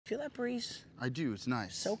Feel that breeze? I do, it's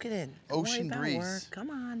nice. Soak it in. Don't Ocean worry about breeze. work. Come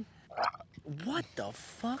on. What the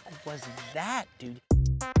fuck was that, dude?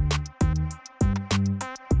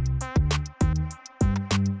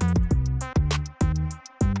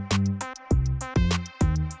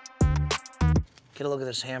 Get a look at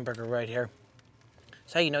this hamburger right here.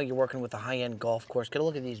 That's how you know you're working with a high-end golf course. Get a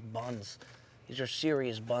look at these buns. These are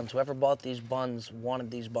serious buns. Whoever bought these buns wanted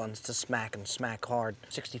these buns to smack and smack hard.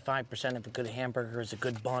 65% of a good hamburger is a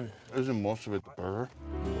good bun. Isn't most of it the burger?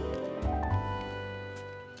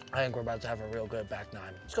 I think we're about to have a real good back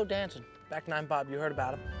nine. Let's go dancing. Back nine Bob, you heard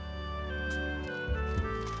about him.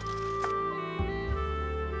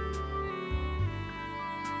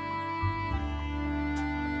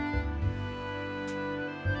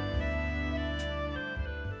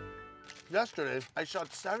 Yesterday, I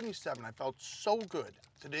shot 77. I felt so good.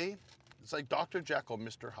 Today, it's like Dr. Jekyll,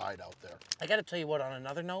 Mr. Hyde out there. I gotta tell you what, on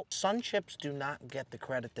another note, sun chips do not get the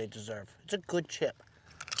credit they deserve. It's a good chip.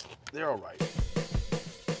 They're all right.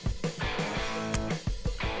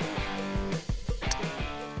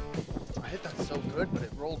 I hit that so good, but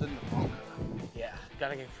it rolled in the bunker. Yeah,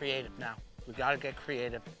 gotta get creative now. We gotta get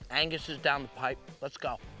creative. Angus is down the pipe. Let's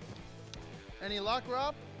go. Any luck,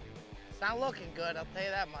 Rob? It's not looking good, I'll tell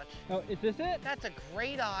you that much. Oh, is this it? That's a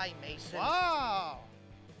great eye, Mason. Wow!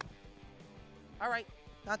 All right,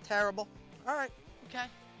 not terrible. All right, okay.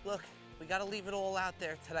 Look, we gotta leave it all out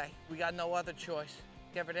there today. We got no other choice.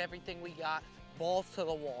 Give it everything we got. Balls to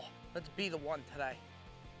the wall. Let's be the one today.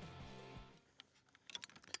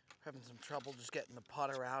 Having some trouble just getting the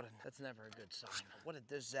putter out, and that's never a good sign. What a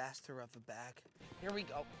disaster of a bag. Here we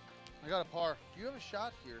go. I got a par. If you have a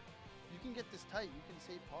shot here, you can get this tight. You can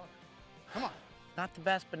save par. Come on. Not the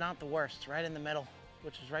best, but not the worst. Right in the middle,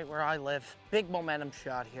 which is right where I live. Big momentum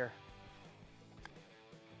shot here.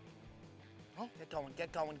 Oh, get going,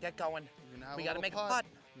 get going, get going. We gotta make a putt.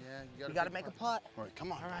 Yeah, we gotta make a putt. All right,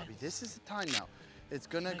 come on, All right. Bobby. This is the time now. It's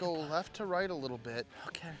gonna go left to right a little bit.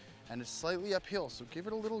 Okay. And it's slightly uphill, so give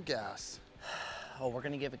it a little gas. Oh, we're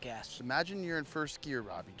gonna give it gas. Imagine you're in first gear,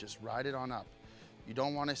 Robbie. Just ride it on up. You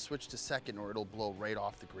don't want to switch to second or it'll blow right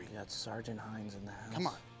off the green. We got Sergeant Hines in the house. Come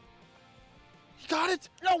on. He got it!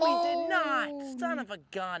 No, we did not! Son of a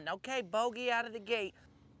gun. Okay, bogey out of the gate.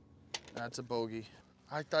 That's a bogey.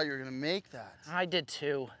 I thought you were gonna make that. I did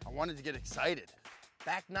too. I wanted to get excited.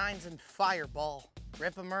 Back nines and fireball.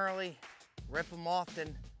 Rip them early, rip them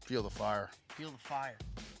often. Feel the fire. Feel the fire.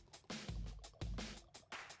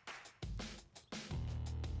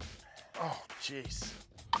 Oh, jeez.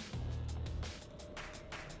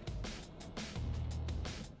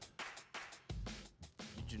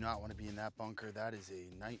 You do not want to be in that bunker. That is a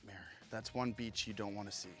nightmare. That's one beach you don't want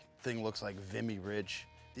to see. Thing looks like Vimy Ridge.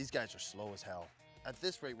 These guys are slow as hell. At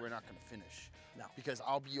this rate, we're not going to finish. No. Because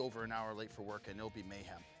I'll be over an hour late for work and it'll be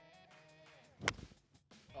mayhem.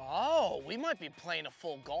 Oh, we might be playing a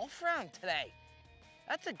full golf round today.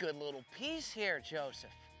 That's a good little piece here,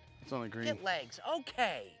 Joseph. It's on the green. Get legs.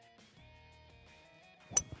 Okay.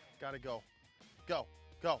 Gotta go. Go,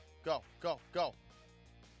 go, go, go, go.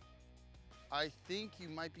 I think you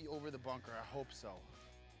might be over the bunker. I hope so.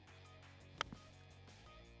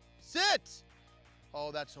 Sit!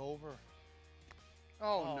 Oh, that's over.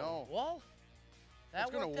 Oh, no. Well,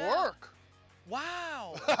 That's gonna worked out. work.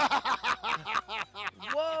 Wow.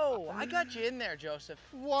 Whoa, I got you in there, Joseph.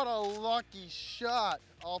 What a lucky shot.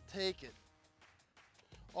 I'll take it.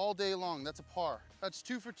 All day long, that's a par. That's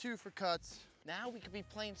 2 for 2 for cuts. Now we could be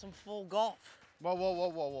playing some full golf. Whoa, whoa, whoa,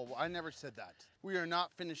 whoa, whoa, whoa. I never said that. We are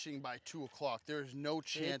not finishing by 2 o'clock. There is no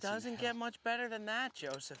chance. It doesn't get much better than that,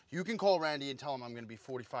 Joseph. You can call Randy and tell him I'm gonna be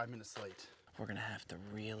 45 minutes late. We're gonna have to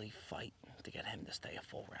really fight to get him to stay a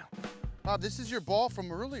full round. Bob, this is your ball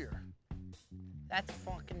from earlier. That's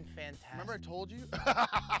fucking fantastic. Remember I told you?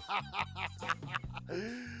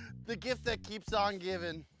 The gift that keeps on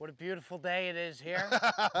giving. What a beautiful day it is here.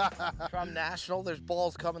 From National, there's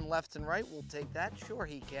balls coming left and right. We'll take that. Sure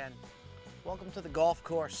he can. Welcome to the golf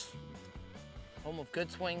course. Home of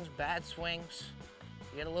good swings, bad swings.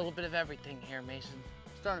 You get a little bit of everything here, Mason.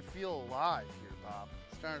 Starting to feel alive here, Bob.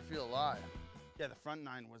 Starting to feel alive. Yeah, the front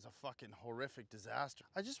nine was a fucking horrific disaster.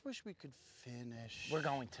 I just wish we could finish. We're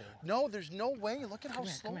going to. No, there's no way. Look at how Come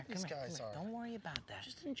here, slow come here, these come here, guys come here. are. Don't worry about that.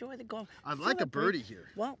 Just enjoy the golf. I'd Feel like a that breeze. birdie here.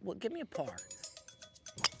 Well, give me a par.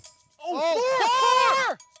 Oh,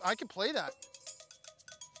 par! I can play that.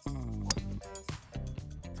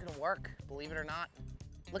 It's gonna work, believe it or not.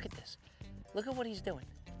 Look at this. Look at what he's doing.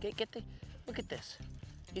 Look at this.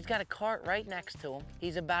 He's got a cart right next to him.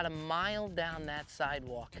 He's about a mile down that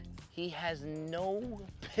sidewalk. He has no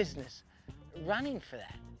business running for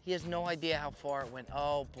that. He has no idea how far it went.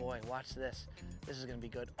 Oh boy, watch this. This is gonna be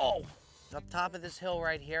good. Oh, up top of this hill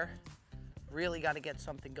right here. Really got to get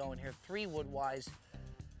something going here. 3-wood wise,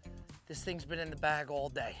 this thing's been in the bag all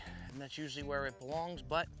day, and that's usually where it belongs,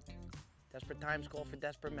 but desperate times call for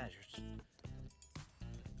desperate measures.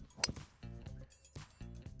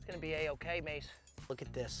 It's gonna be A-okay, Mace. Look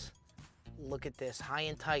at this. Look at this, high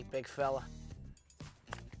and tight, big fella.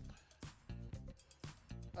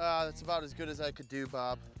 That's about as good as I could do,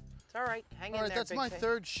 Bob. It's all right, hang in All right, there, that's big my fella.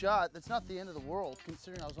 third shot. That's not the end of the world,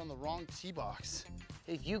 considering I was on the wrong tee box.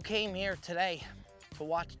 If you came here today to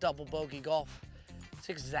watch double bogey golf, it's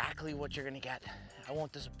exactly what you're gonna get. I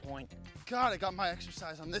won't disappoint. God, I got my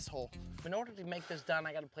exercise on this hole. In order to make this done,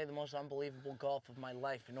 I gotta play the most unbelievable golf of my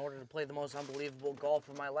life. In order to play the most unbelievable golf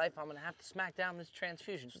of my life, I'm gonna have to smack down this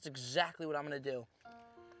transfusion. So that's exactly what I'm gonna do.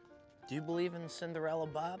 Do you believe in Cinderella,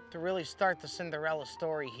 Bob? To really start the Cinderella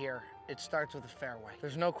story here, it starts with a fairway.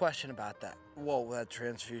 There's no question about that. Whoa, that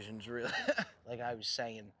transfusion's really... Like I was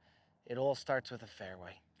saying, it all starts with a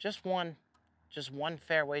fairway. Just one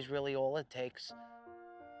fairway's really all it takes.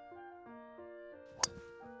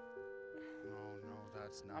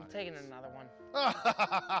 That's not I'm taking another one.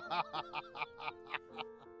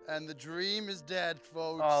 And the dream is dead,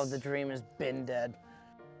 folks. Oh, the dream has been dead.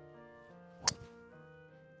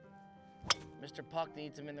 Mr. Puck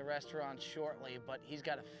needs him in the restaurant shortly, but he's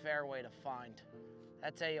got a fairway to find.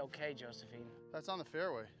 That's A-okay, Josephine. That's on the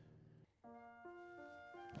fairway.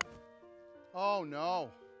 Oh,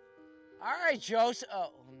 no. All right, Joseph.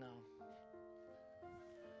 Oh, no.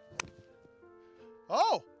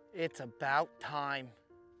 Oh! It's about time.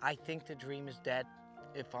 I think the dream is dead.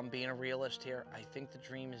 If I'm being a realist here, I think the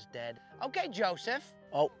dream is dead. Okay, Joseph.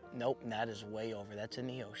 Oh, nope, that is way over. That's in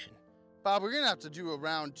the ocean. Bob, we're gonna have to do a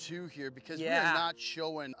round 2 here because we are not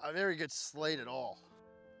showing a very good slate at all.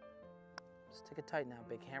 Stick it tight now,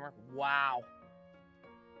 big hammer. Wow.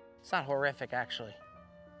 It's not horrific, actually.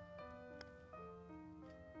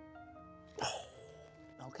 Oh,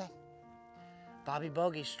 okay. Bobby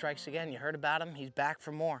Bogey strikes again. You heard about him. He's back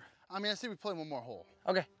for more. I mean, I say we play one more hole.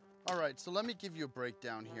 Okay. All right, so let me give you a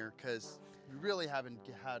breakdown here because we really haven't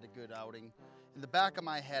had a good outing. In the back of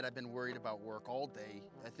my head, I've been worried about work all day.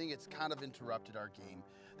 I think it's kind of interrupted our game.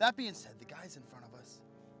 That being said, the guys in front of us,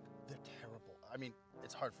 they're terrible. I mean,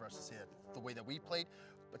 it's hard for us to say it the way that we played,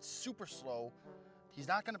 but super slow. He's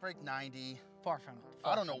not gonna break 90. Far from it.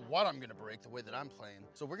 I don't know what I'm gonna break the way that I'm playing.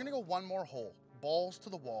 So we're gonna go one more hole, balls to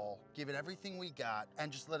the wall, give it everything we got,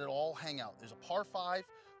 and just let it all hang out. There's a par 5.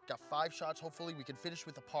 Got 5 shots. Hopefully we can finish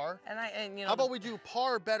with a par. And you know, how about we do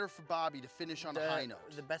par better for Bobby to finish on a high note?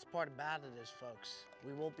 The best part about it is, folks,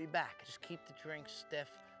 we will be back. Just keep the drinks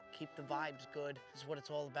stiff, keep the vibes good. This is what it's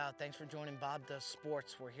all about. Thanks for joining Bob Does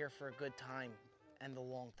Sports. We're here for a good time and the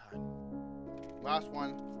long time. Last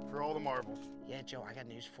one for all the marbles. Yeah, Joe, I got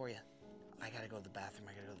news for you. I gotta go to the bathroom.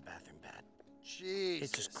 I gotta go to the bathroom bad. Jesus.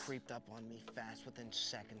 It just creeped up on me fast within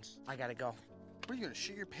seconds. I gotta go. What, are you gonna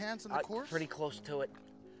shit your pants on the course? Pretty close to it.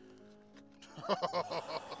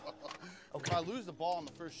 Okay. If I lose the ball on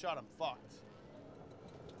the first shot, I'm fucked.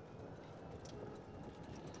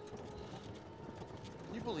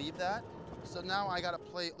 Can you believe that? So now I gotta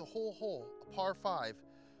play the whole hole, a par 5,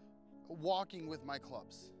 walking with my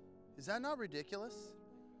clubs. Is that not ridiculous?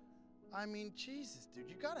 I mean, Jesus, dude,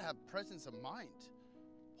 you gotta have presence of mind.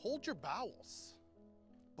 Hold your bowels.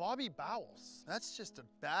 Bobby Bowels. That's just a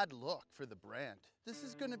bad look for the brand. This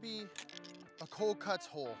is gonna be a cold cuts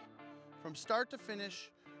hole. From start to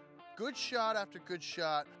finish, good shot after good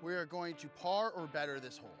shot, we are going to par or better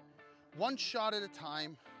this hole. One shot at a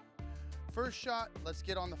time. First shot, let's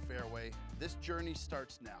get on the fairway. This journey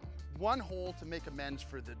starts now. One hole to make amends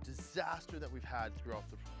for the disaster that we've had throughout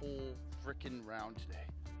the whole frickin' round today.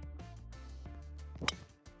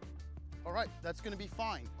 All right, that's gonna be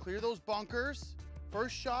fine. Clear those bunkers.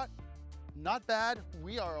 First shot, not bad,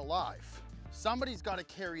 we are alive. Somebody's got to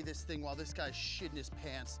carry this thing while this guy's shitting his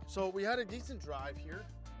pants. So we had a decent drive here.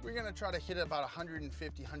 We're gonna try to hit it about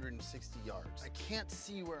 150, 160 yards. I can't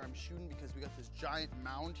see where I'm shooting because we got this giant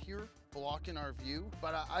mound here blocking our view,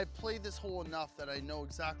 but I played this hole enough that I know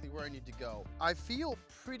exactly where I need to go. I feel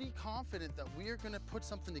pretty confident that we are gonna put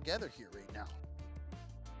something together here right now.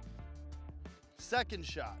 Second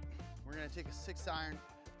shot, we're gonna take a 6-iron,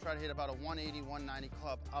 try to hit about a 180, 190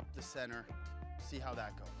 club up the center, see how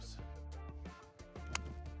that goes.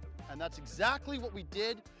 And that's exactly what we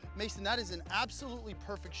did. Mason, that is an absolutely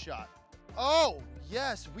perfect shot. Oh,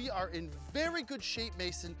 yes, we are in very good shape,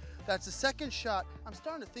 Mason. That's the second shot. I'm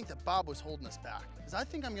starting to think that Bob was holding us back because I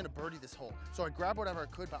think I'm gonna birdie this hole. So I grabbed whatever I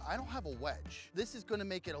could, but I don't have a wedge. This is gonna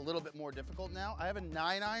make it a little bit more difficult now. I have a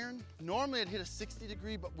 9-iron. Normally I'd hit a 60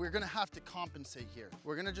 degree, but we're gonna have to compensate here.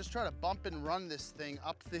 We're gonna just try to bump and run this thing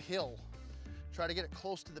up the hill, try to get it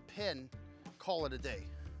close to the pin, call it a day.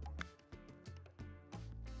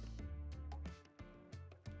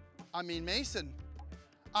 I mean, Mason,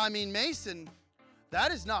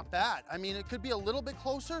 that is not bad. I mean, it could be a little bit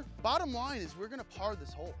closer. Bottom line is we're gonna par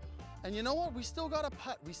this hole. And you know what? We still got a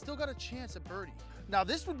putt. We still got a chance at birdie. Now,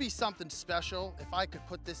 this would be something special if I could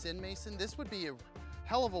put this in, Mason. This would be a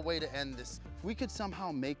hell of a way to end this. If we could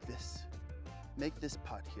somehow make this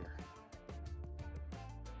putt here.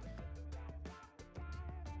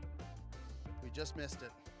 We just missed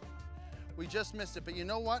it. We just missed it. But you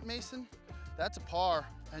know what, Mason? That's a par.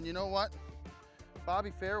 And you know what?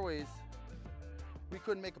 Bobby Fairways, we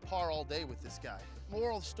couldn't make a par all day with this guy.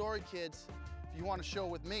 Moral of the story, kids, if you want to show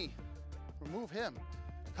with me, remove him.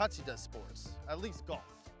 Cutsy does sports, at least golf.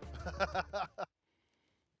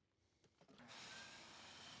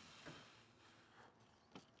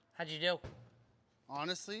 How'd you do?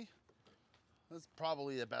 Honestly, that's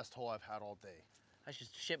probably the best hole I've had all day. I should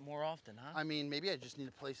shit more often, huh? I mean, maybe I just need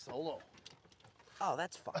to play solo. Oh,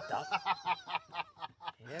 that's fucked up.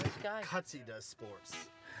 You hear this guy? Cutsy does sports.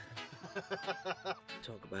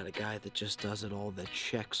 Talk about a guy that just does it all, that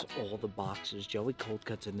checks all the boxes. Joey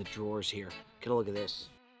Coldcut's in the drawers here. Get a look at this.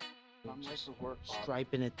 Just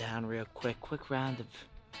striping it down real quick. Quick round of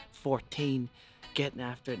 14. Getting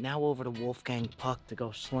after it. Now over to Wolfgang Puck to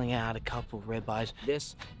go sling out a couple ribeyes.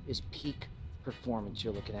 This is peak performance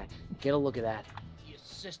you're looking at. Get a look at that. The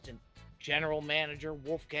assistant general manager,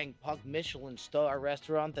 Wolfgang Puck, Michelin star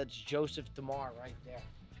restaurant. That's Joseph DeMar right there.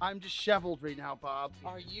 I'm disheveled right now, Bob.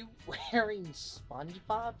 Are you wearing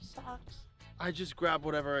SpongeBob socks? I just grabbed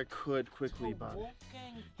whatever I could quickly, Bob.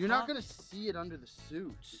 Wolfgang You're not gonna see it under the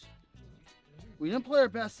suit. We didn't play our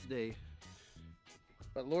best today,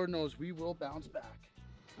 but Lord knows we will bounce back.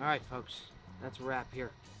 All right, folks, that's a wrap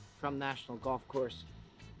here from National Golf Course.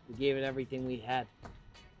 We gave it everything we had.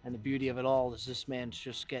 And the beauty of it all is this man's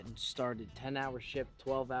just getting started. 10-hour shift,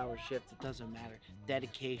 12-hour shift, it doesn't matter.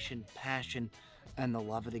 Dedication, passion, and the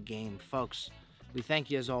love of the game. Folks, we thank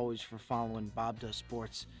you as always for following Bob Does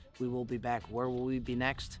Sports. We will be back. Where will we be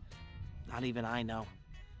next? Not even I know.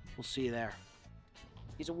 We'll see you there.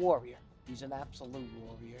 He's a warrior. He's an absolute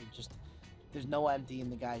warrior. There's no empty in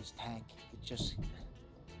the guy's tank. It's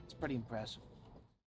pretty impressive.